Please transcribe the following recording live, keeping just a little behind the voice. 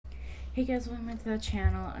Hey guys, welcome back to the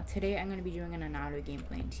channel. Today I'm going to be doing an Inadu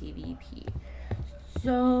gameplay in TVP.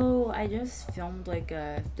 So, I just filmed like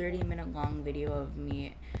a 30-minute long video of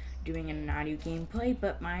me doing an Inadu gameplay,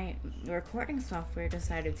 but my recording software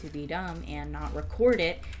decided to be dumb and not record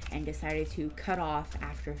it, and decided to cut off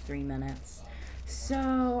after 3 minutes.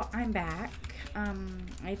 So, I'm back.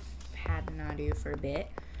 I've had Inadu for a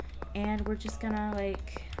bit, and we're just gonna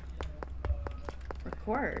like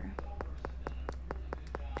record.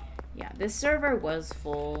 Yeah, this server was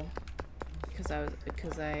full because I don't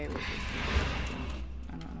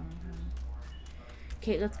know.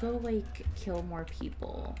 Okay, let's go like kill more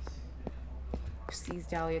people. Sees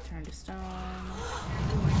Dahlia turn to stone.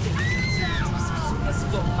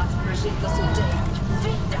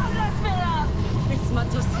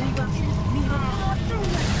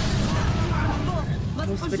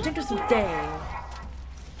 Most ridiculous day.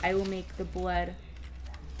 I will make the blood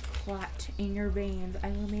clot in your veins. I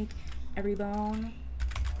will make every bone.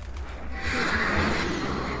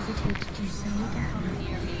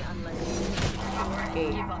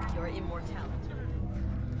 Okay. Give up your immortality.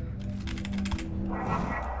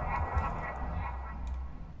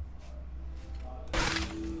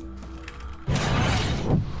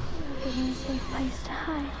 Give me a safe place to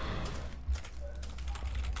hide.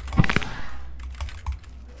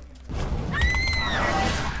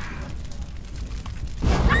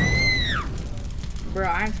 Bro,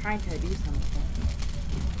 I'm trying to do something.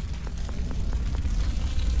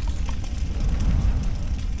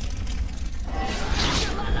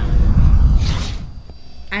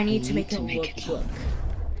 I need to make it look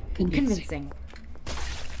convincing.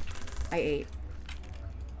 I ate.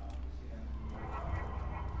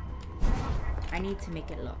 I need to make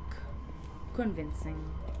it look convincing.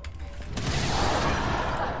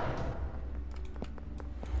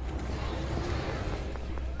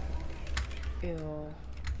 Ew.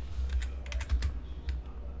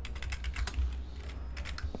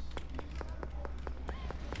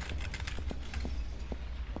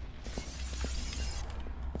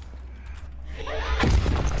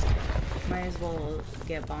 Might as well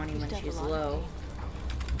get Bonnie when she's low.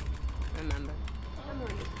 Remember,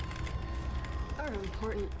 memories are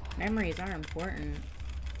important. Memories are important.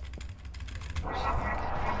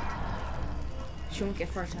 She won't get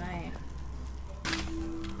far tonight.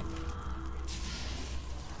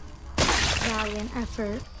 Valiant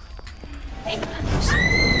effort.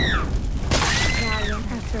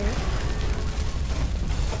 Valiant effort.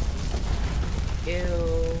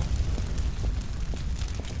 Ew.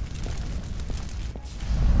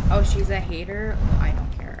 Oh, she's a hater? I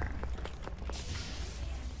don't care.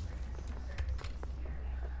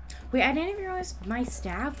 Wait, I didn't even realize my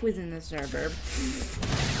staff was in the server.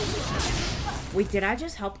 Wait, did I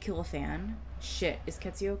just help kill a fan? Shit, is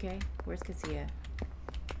Ketsia okay? Where's Ketsia?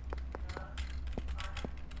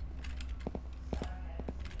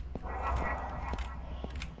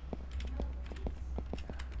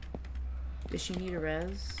 Does she need a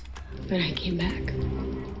res? But I came back.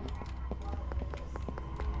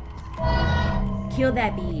 Kill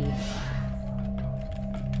that bee.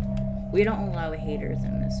 We don't allow haters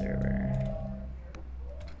in this server.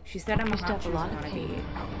 She said I'm a hot wannabe.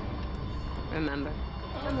 Remember,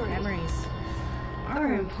 Memories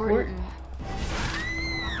are important.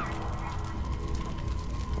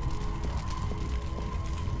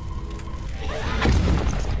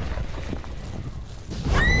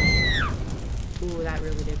 Ooh, that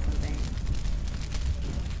really did something.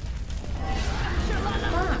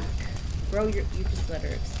 Fuck. Bro, you just let her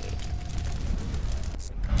escape.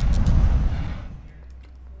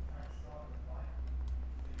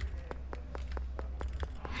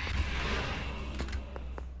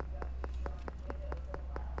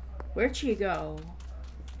 Where'd she go?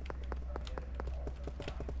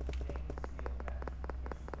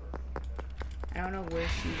 I don't know where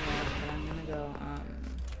she went, but I'm gonna go,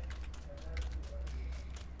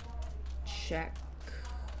 check.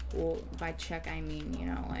 Well, by check, I mean, you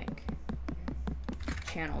know, like,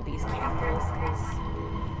 channel these candles, because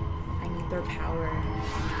I need their power.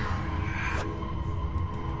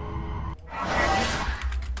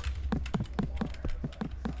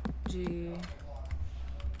 Gee.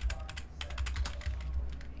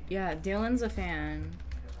 Yeah, Dylan's a fan.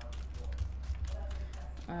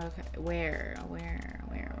 Okay, where? Where?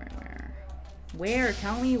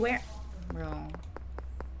 Tell me where. Bro.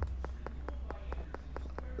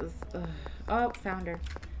 Oh, found her.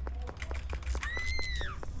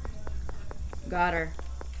 Got her.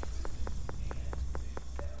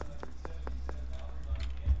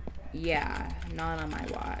 Yeah, not on my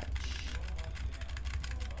watch.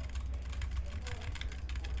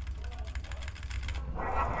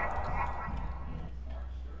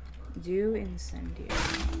 Do incendiary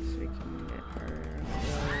so we can get her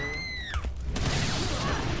low.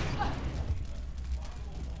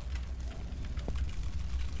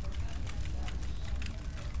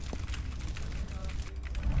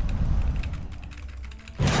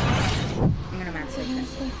 I'm gonna max Give me a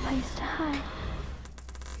siphon. safe place to hide.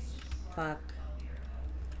 Fuck.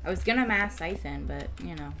 I was gonna mass siphon, but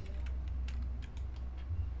you know.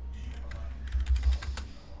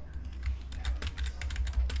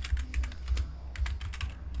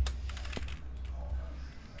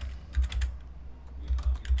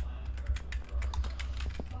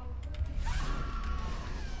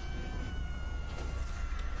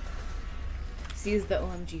 Sees the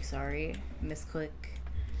OMG sorry misclick.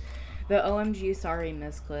 The OMG sorry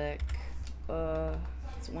misclick.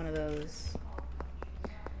 It's one of those.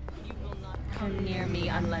 You will not come near me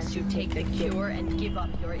unless you take the cure and give up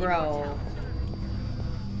your Bro. immortality.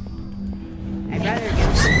 I'd rather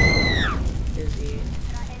get busy.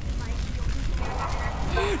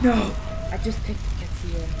 No! I just picked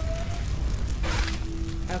Ketsia.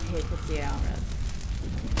 Okay, Ketsia Alvarez.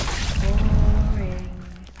 Boring.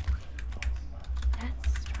 That's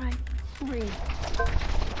strike 3.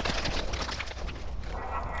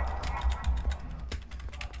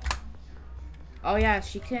 Oh yeah,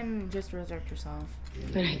 she can just resurrect herself.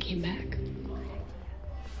 But I came back.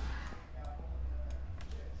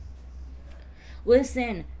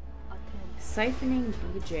 Listen, siphoning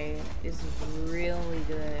BJ is really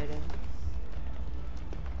good.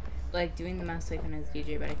 Like doing the mass siphon as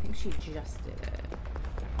DJ, but I think she just did it.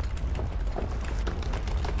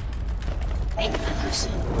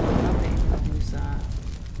 Nothing, Medusa.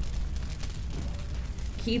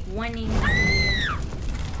 Keep winning, honey.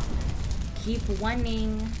 Keep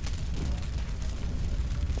winning.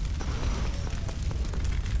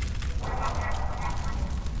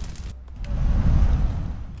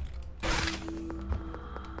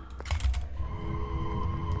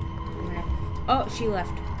 Oh, she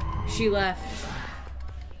left. She left.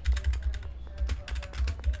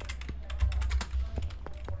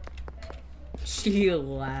 She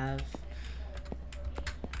left.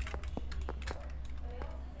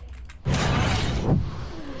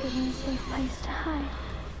 Give me a safe place to hide.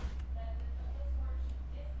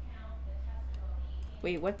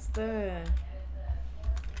 Wait, what's the...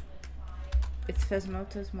 It's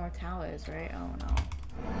Phasmotus Mortalis, right? Oh no.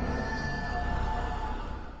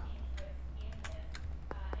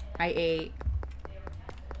 I ate.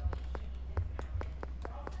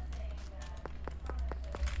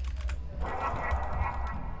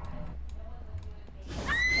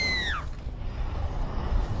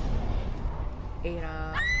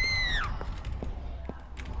 Ada.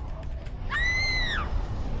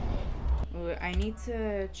 Ooh, I need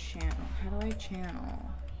to channel. How do I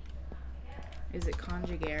channel? Is it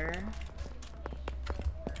conjugare?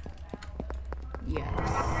 Yes.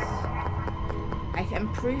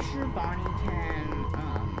 I'm pretty sure Bonnie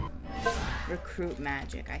can recruit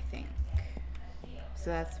magic, I think.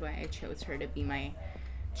 So that's why I chose her to be my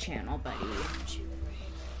channel buddy.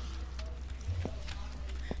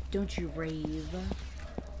 Don't you rave?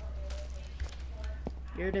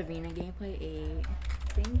 Your Divina gameplay 8.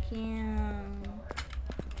 Thank you.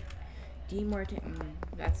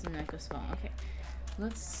 That's a spell. Okay.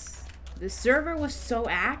 Let's. The server was so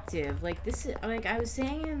active. Like this is like I was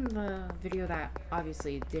saying in the video that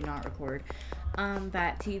obviously did not record.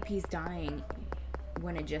 That TVP's dying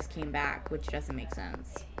when it just came back, which doesn't make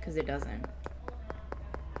sense because it doesn't.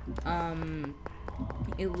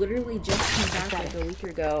 It literally just came back like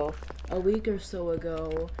a week or so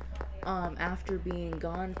ago, after being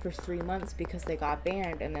gone for 3 months because they got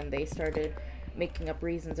banned, and then they started making up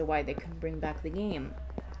reasons of why they couldn't bring back the game.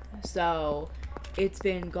 So it's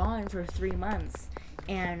been gone for 3 months,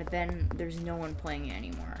 and then there's no one playing it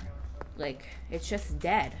anymore. Like, it's just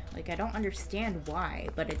dead. Like, I don't understand why,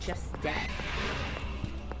 but it's just dead.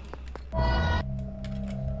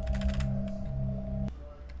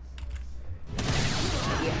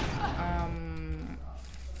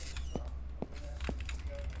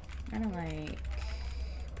 I'm gonna like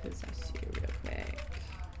possess you real quick.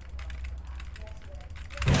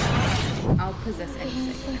 I'll possess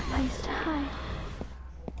anything. Safe place to hide.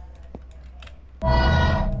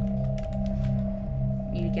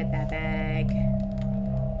 Need to get that bag.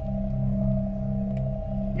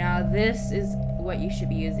 Now this is what you should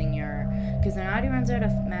be using your, because Inadu runs out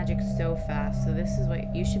of magic so fast. So this is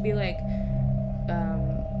what you should be like,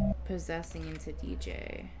 possessing into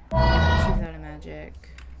DJ. I think she's out of magic.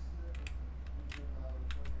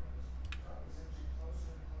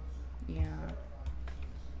 Yeah.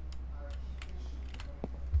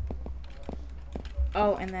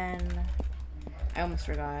 Oh, and then I almost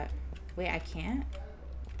forgot. Wait, I can't?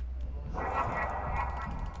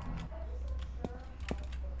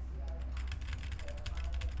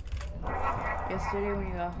 Yesterday when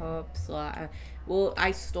you got hope slot. Well,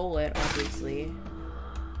 I stole it, obviously.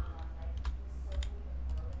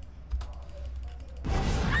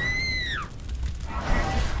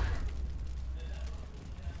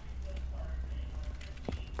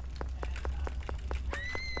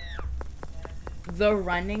 The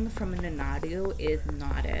running from an Inadu is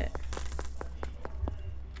not it.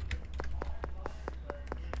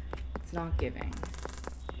 It's not giving.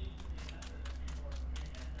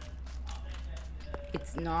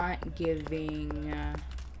 It's not giving.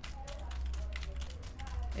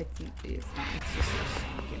 It's just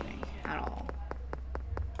not giving at all.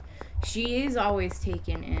 She is always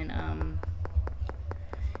taken in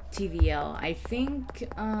TVL. I think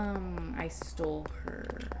I stole her.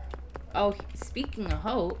 Oh, speaking of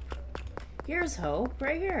hope, here's hope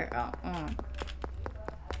right here. Oh,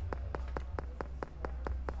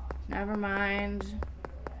 never mind.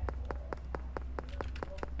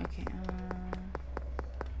 Okay.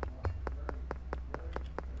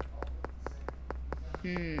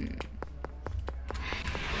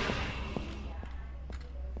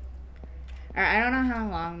 Alright, I don't know how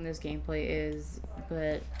long this gameplay is,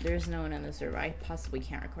 but there's no one in the server. I possibly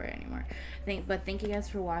can't record it anymore. But thank you guys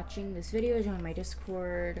for watching this video. Join my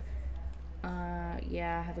Discord.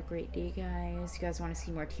 Yeah, have a great day, guys. You guys want to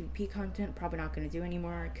see more TVP content? Probably not going to do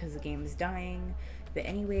anymore because the game is dying. But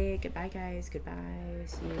anyway, goodbye, guys. Goodbye.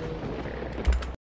 See you later.